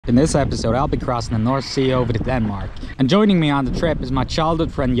In this episode, I'll be crossing the North Sea over to Denmark. And joining me on the trip is my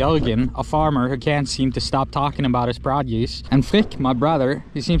childhood friend Jæren, a farmer who can't seem to stop talking about his produce. And Frikk, my brother,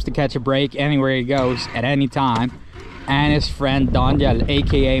 who seems to catch a break anywhere he goes at any time. And his friend Daniel,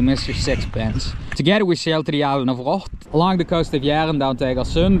 aka Mr. Sixpence. Together we sailed to the island of Rott, along the coast of Jæren down to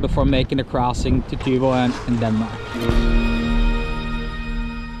Egersund before making the crossing to Sirevåg in Denmark.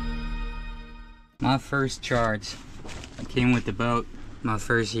 My first charge, I came with the boat. My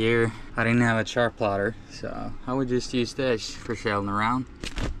first year, I didn't have a chart plotter, so I would just use this for sailing around.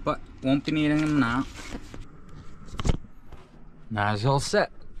 But won't be needing them now. Now it's all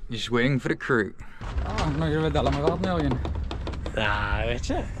set. Just waiting for the crew. Noe du vil dele med verden, Jørgen? Nei, jeg vet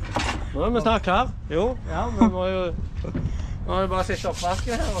ikke. Nå er vi snart klar. Jo, ja, vi må jo bare sitte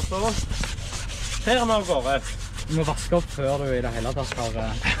oppvasken her, og så ser vi av gårde. Du må vaske opp før du i det hele tatt har...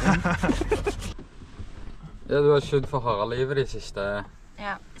 Ja, du har skjødd for harde livet de siste...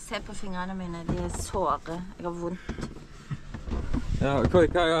 Ja, se på fingrene mine, de er såre. Jeg har vondt. Ja,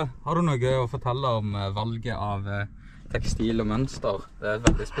 har du noe å fortelle om valget av tekstil og mønster? Det er et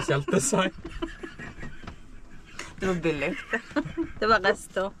veldig spesielt design. Det var billig. Det var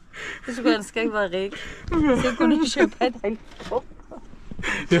rester. Jeg skulle ønske jeg var rik, så jeg kunne kjøpe et helt kropp.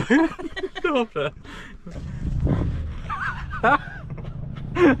 Ja, det var det.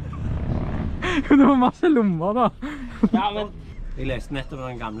 Det var masse lommer da. Ja, men jeg leste nettopp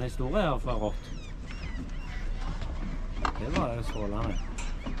den gamle historien her fra Rott. Det var jo strålende.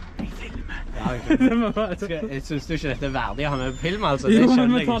 Jeg filmer. Ja, jeg synes du ikke dette er verdig å ha med film, altså. Det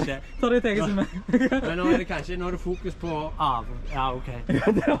skjønner jeg ikke. Ta det til egen med. Men nå er det kanskje, nå er det fokus på av. Ja, ok.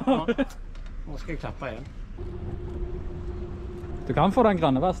 Nå skal jeg klappe igjen. Du kan få den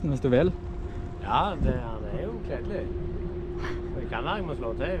grønne vesten hvis du vil. Ja, det er jo kledelig. Det kan være jeg må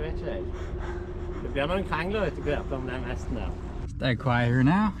slå til, jeg vet ikke helt. Det blir noen krangler etter hvert om den vesten der. Stay quiet here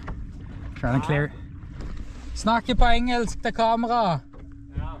now. Trying to clear. Snakke på engelsk til kamera.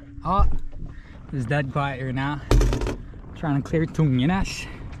 Ja. Oh, it's dead quiet here now. Trying to clear tungen ass,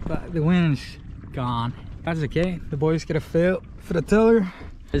 but the wind's gone. That's okay. The boys get a fill for the tiller.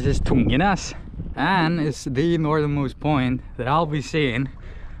 This is tungen ass, and it's the northernmost point that I'll be seeing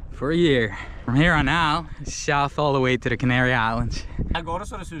for a year. From here on out, south all the way to the Canary Islands. Her går det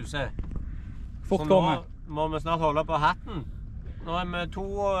så det suser. Fort så kommer. Nå må vi snart holde på hatten. Nå er vi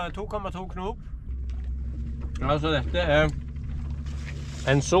 2,2 knop. Altså dette er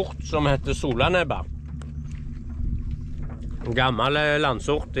en sort som heter sola. En gammel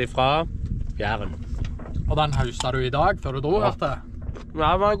landsort fra Jæren. Og den høstet du i dag før du dro her til?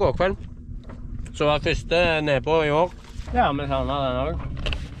 Ja, det var i går kveld. Så var første nedpå i år. Ja, vi tar den også.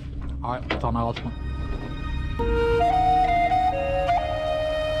 Nei, vi tar ned alt nå.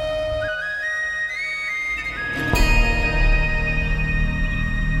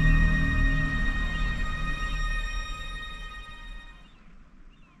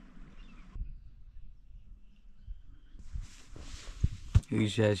 Who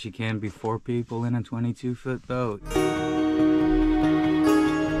says you can't be 4 people in a 22-foot boat?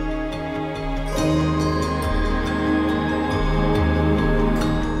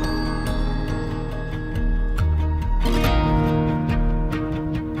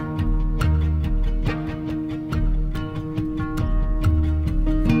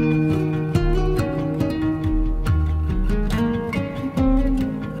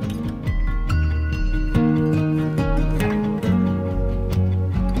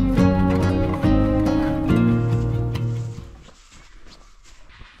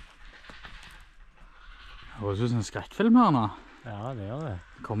 Det høres ut som en skrekkfilm her nå. Ja, det gjør det.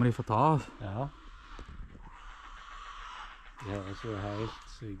 Kommer de for å ta oss? Ja. Det høres jo helt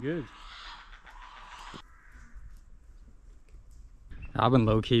syk ut. I've been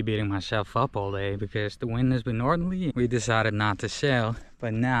low-key beating myself up all day because the wind has been northerly. We decided not to sail,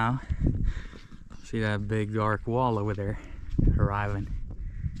 but now, see that big dark wall over there arriving.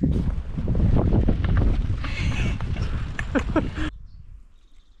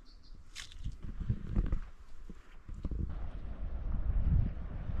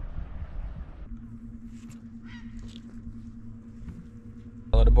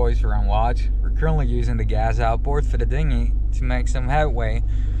 Hello, the boys are on watch. We're currently using the gas outboard for the dinghy to make some headway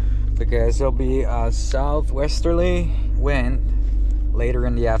because there'll be a southwesterly wind later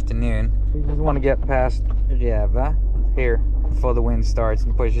in the afternoon. We just want to get past Reve here before the wind starts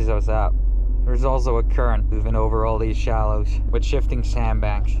and pushes us out. There's also a current moving over all these shallows with shifting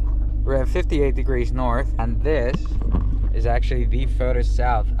sandbanks. We're at 58 degrees north, and this is actually the furthest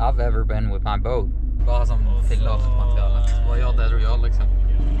south I've ever been with my boat. Bare som fillermateriale. Bare gjør det du gjør, liksom.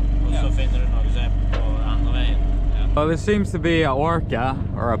 Og så finner du noe som er på andre veien. Ja. Well, this seems to be an orca,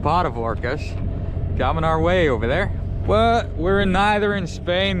 or a pod of orcas, coming our way over there. But we're neither in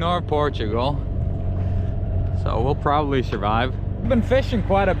Spain nor Portugal, so we'll probably survive. We've been fishing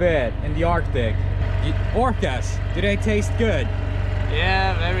quite a bit in the Arctic. Orcas, do they taste good?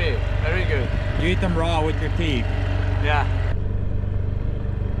 Yeah, very, very good. You eat them raw with your teeth? Yeah.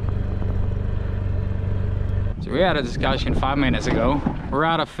 So we had a discussion 5 minutes ago. We're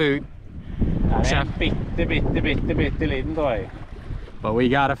out of food. Bitte liten, tror jeg. But we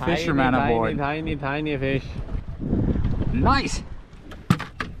got a fisherman aboard. Tiny fish. Nice!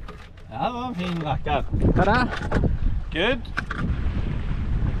 Ja, det var en fin rakker. Ta-da! Good.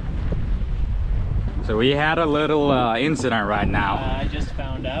 So we had a little incident right now. I just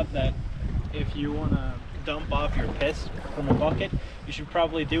found out that if you want to dump off your piss from a bucket, you should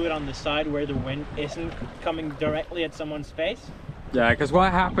probably do it on the side where the wind isn't coming directly at someone's face. Yeah, because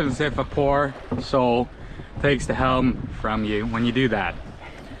what happens if a poor soul takes the helm from you when you do that?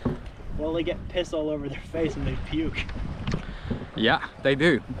 Well, they get piss all over their face and they puke. Yeah, they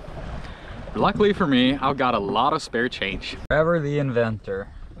do. Luckily for me, I've got a lot of spare change. Trevor the inventor.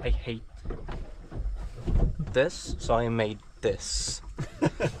 I hate this, so I made this.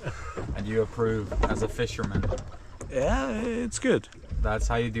 And you approve as a fisherman. Yeah, it's good. That's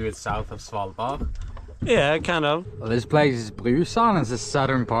how you do it south of Svalbard. Yeah, kind of. Well, this place is Brusand. It's the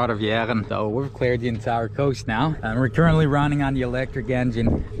southern part of Jæren. So we've cleared the entire coast now. And we're currently running on the electric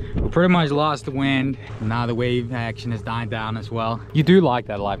engine. We pretty much lost the wind. Now the wave action is dying down as well. You do like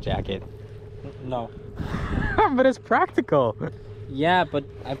that life jacket? No. But it's practical. Yeah, but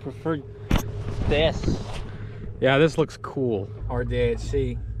I prefer this. Yeah, this looks cool. Or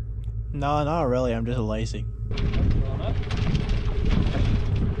DHC. No, not really. I'm just lazy.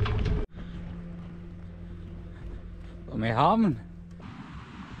 Kom i havn.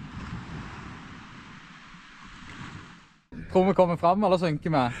 Tror vi kommer fram eller synker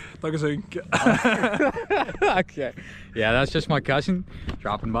vi? Dere synker. Okay. Yeah, that's just my cousin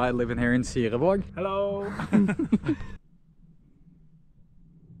dropping by, living here in Sirevåg. Hello.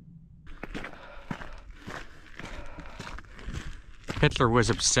 Hitler was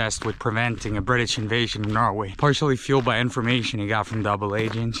obsessed with preventing a British invasion of Norway, partially fueled by information he got from double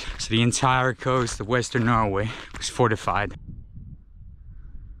agents. So the entire coast of western Norway was fortified.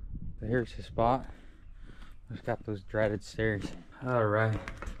 So here's the spot. It's got those dreaded stairs. Alright.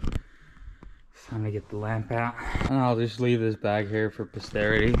 It's time to get the lamp out. And I'll just leave this bag here for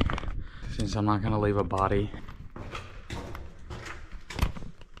posterity, since I'm not gonna leave a body.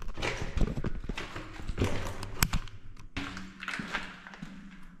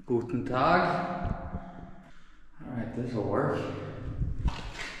 Guten Tag. Alright, this will work.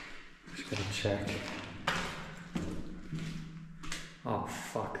 Just gotta check. Oh,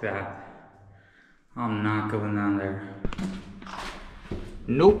 fuck that. I'm not going down there.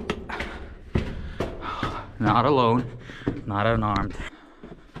 Nope. Not alone. Not unarmed.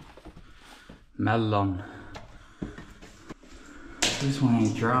 Melon. This one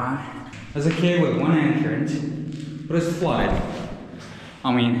ain't dry. There's a cave with one entrance, but it's flooded.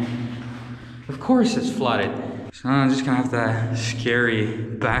 I mean, of course it's flooded. So I'm just gonna have that scary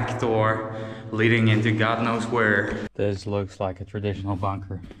back door leading into God knows where. This looks like a traditional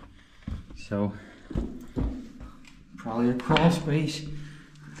bunker. So, probably a crawl space.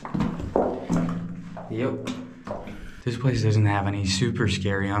 Yep. This place doesn't have any super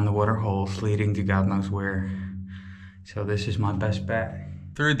scary underwater holes leading to God knows where. So this is my best bet.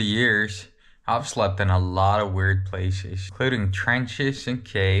 Through the years, I've slept in a lot of weird places, including trenches and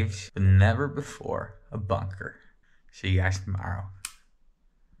caves, but never before a bunker. See you guys tomorrow.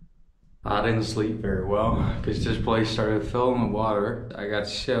 I didn't sleep very well because this place started filling with water. I got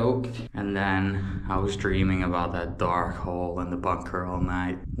soaked, and then I was dreaming about that dark hole in the bunker all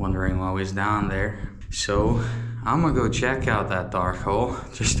night, wondering what was down there. So I'm gonna go check out that dark hole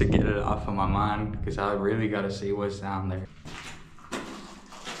just to get it off of my mind, because I really gotta see what's down there.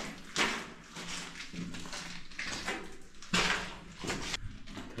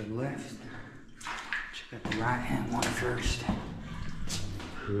 To the left. Check out the right hand one first.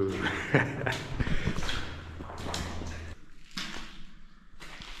 Ooh.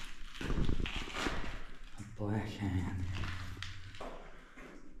 Black hand.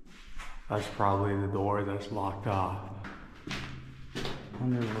 That's probably the door that's locked off.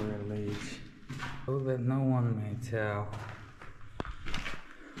 Wonder where it leads. So that no one may tell.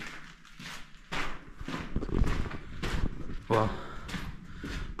 Well,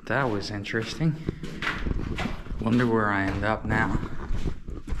 that was interesting. Wonder where I end up now.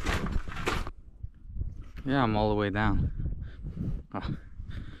 Yeah, I'm all the way down. Oh,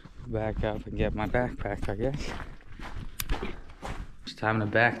 back up and get my backpack, I guess. Time to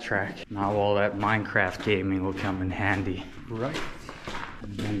backtrack. Now all that Minecraft gaming will come in handy. Right.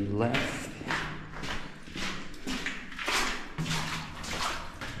 And then left.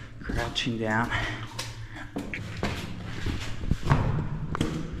 Crouching down.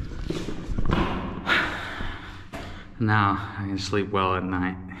 Now I can sleep well at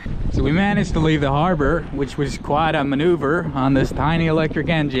night. So we managed to leave the harbor, which was quite a maneuver on this tiny electric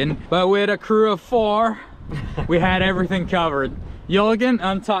engine. But with a crew of 4, we had everything covered. Jørgen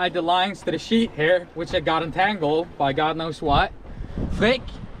untied the lines to the sheet here, which had got entangled by God knows what. Frikk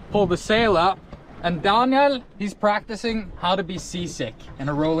pulled the sail up. And Daniel, he's practicing how to be seasick in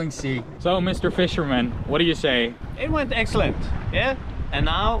a rolling sea. So, Mr. Fisherman, what do you say? It went excellent, yeah? And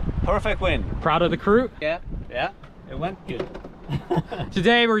now, perfect wind. Proud of the crew? Yeah, it went good.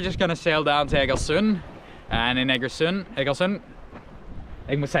 Today we're just gonna sail down to Egersund. And in Egersund,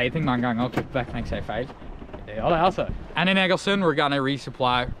 jeg må si ting mange ganger og klippe vekk når jeg sier feil. Ja, det altså. And in Egersund we're gonna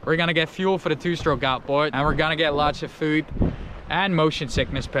resupply. We're gonna get fuel for the 2-stroke outboard, and we're gonna get lots of food and motion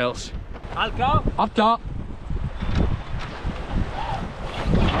sickness pills. Alt klar? Alt klar.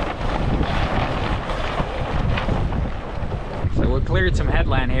 So we cleared some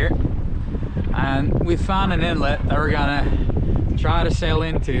headland here, and we found an inlet that we're gonna try to sail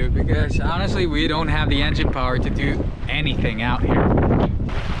into, because honestly we don't have the engine power to do anything out here.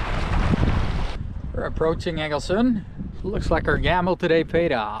 We're approaching Egersund. Looks like our gamble today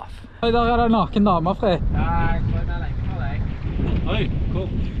paid off. Oi, der det naken dame, Frikk. Oi, cool.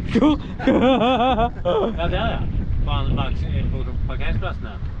 Cool. Ja, der ja. På parkeringsplassen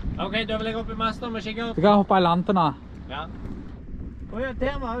her. Ok, da vil jeg opp I masten og kikke opp. Du kan hoppe I land til nå. Ja. Åja,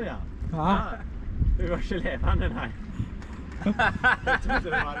 der var hun ja. Ja. Du var ikke levende, nei. Jeg trodde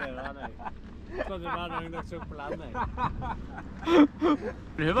det var levende. Jeg trodde det var noen dere så på landet.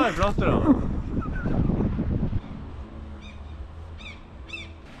 Det var jo flott da.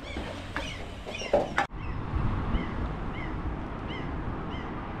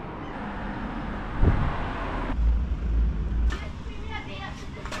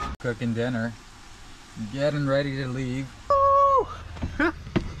 Cooking dinner, getting ready to leave.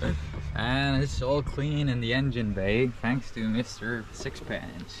 And it's all clean in the engine bay, thanks to Mr.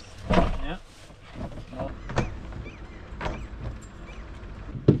 Sixpence. Yeah.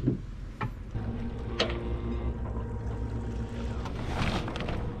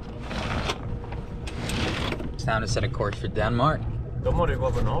 It's time to set a course for Denmark. Da må du gå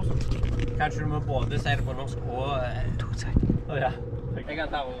på norsk. Kanskje du må både si det på norsk og... 2 seconds. Åja, jeg kan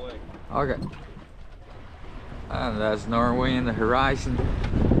ta ordet. Okay. And that's Norway in the horizon.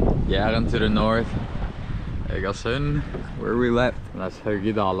 Jæren to the north. Egersund, where we left. And that's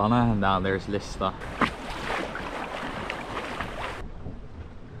Høgedalene, and down there's Lista.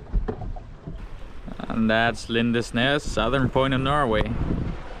 And that's Lindesnes, southern point of Norway.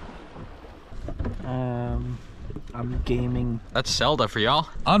 I'm gaming. That's Zelda for y'all.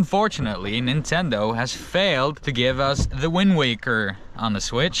 Unfortunately, Nintendo has failed to give us the Wind Waker on the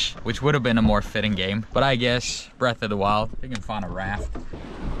Switch, which would have been a more fitting game. But I guess Breath of the Wild, they can find a raft.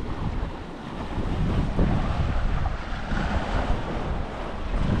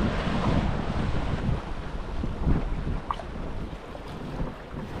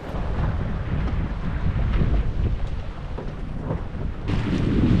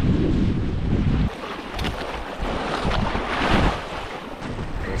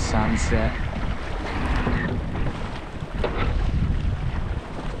 Sunset.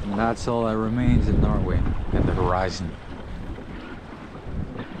 And that's all that remains in Norway at the horizon.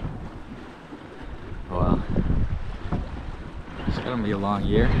 Well, it's gonna be a long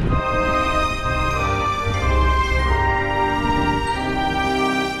year.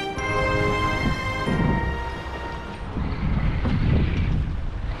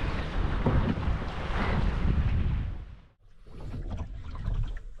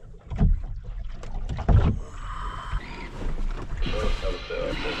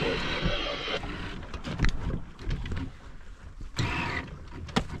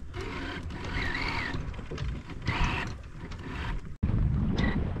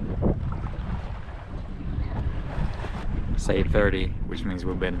 It's 8:30, which means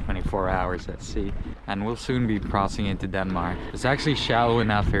we've been 24 hours at sea, and we'll soon be crossing into Denmark. It's actually shallow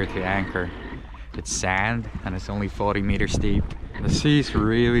enough here to anchor. It's sand and it's only 40 meters deep. The sea's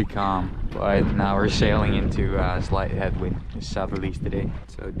really calm, but now we're sailing into a slight headwind. It's southerlies today,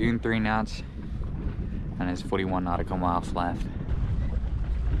 so doing 3 knots, and it's 41 nautical miles left.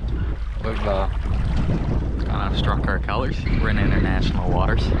 We've kind of struck our colors. We're in international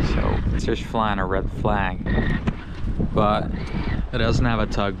waters, so it's just flying a red flag. But it doesn't have a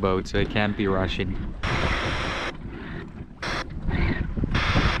tugboat, so it can't be rushing.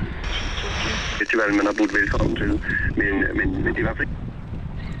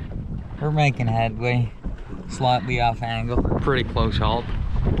 We're making headway, slightly off angle, pretty close halt,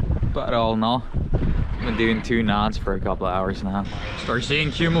 but all in all, I've been doing 2 knots for a couple hours now. Start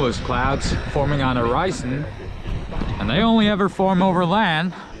seeing cumulus clouds forming on the horizon, and they only ever form over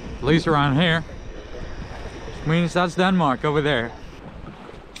land, at least around here. Which means that's Denmark over there.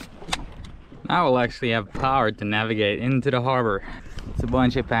 Now we'll actually have power to navigate into the harbor. It's a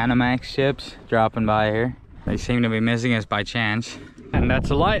bunch of Panamax ships dropping by here. They seem to be missing us by chance. And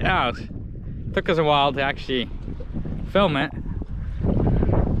that's a lighthouse. Took us a while to actually film it.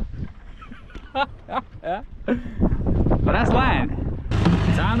 But that's land.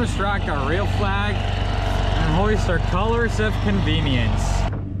 Time to strike our real flag and hoist our colors of convenience.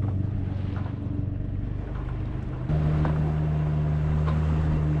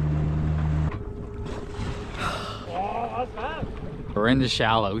 We're in the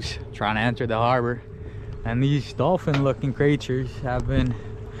shallows, trying to enter the harbor, and these dolphin-looking creatures have been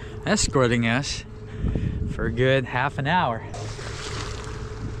escorting us for a good half an hour.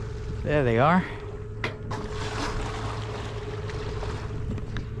 There they are.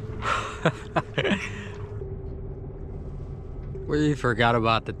 We forgot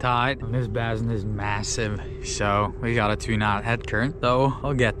about the tide. This basin is massive, so we got a 2-knot head current. So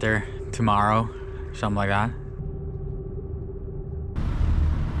I'll get there tomorrow, something like that.